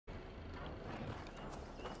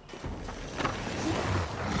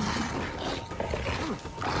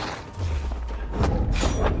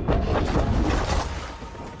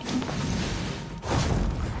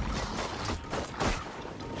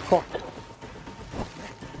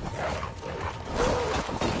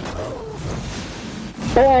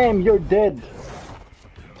Bam! You're dead.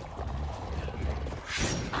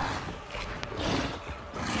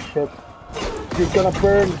 Shit. You're gonna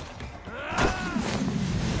burn.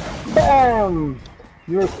 Bam!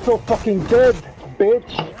 You're so fucking dead,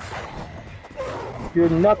 bitch. You're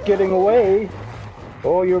not getting away.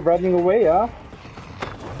 Oh, you're running away, huh?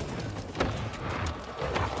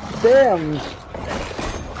 Damn!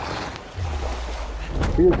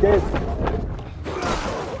 You're dead.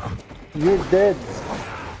 You're dead.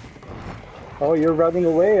 Oh, you're running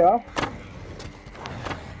away, huh?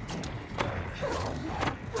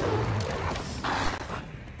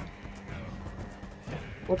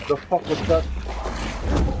 What the fuck was that?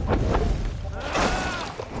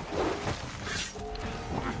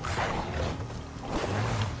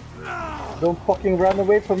 Don't fucking run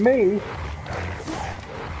away from me!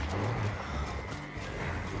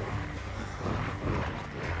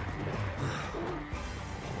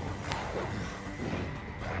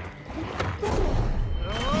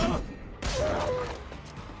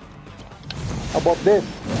 How about this?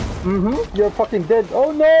 You're fucking dead.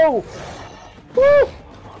 Oh no! Woo!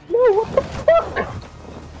 No, what the fuck?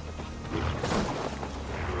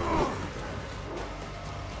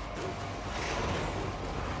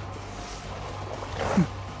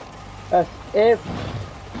 As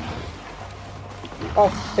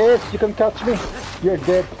if you can catch me. You're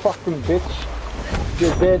dead, fucking bitch.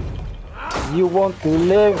 You're dead. You won't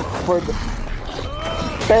live for the...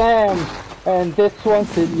 Bam! And this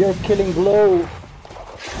one's your killing blow.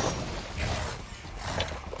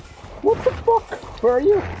 What the fuck? Where are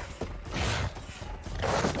you?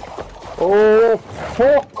 Oh,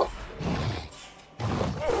 fuck!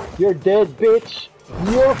 You're dead, bitch!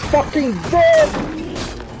 You're fucking dead!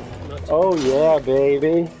 Oh yeah,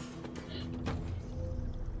 baby.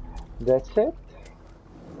 That's it?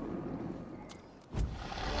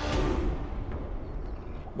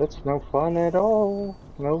 That's no fun at all.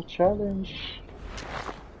 No challenge.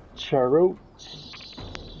 Charo.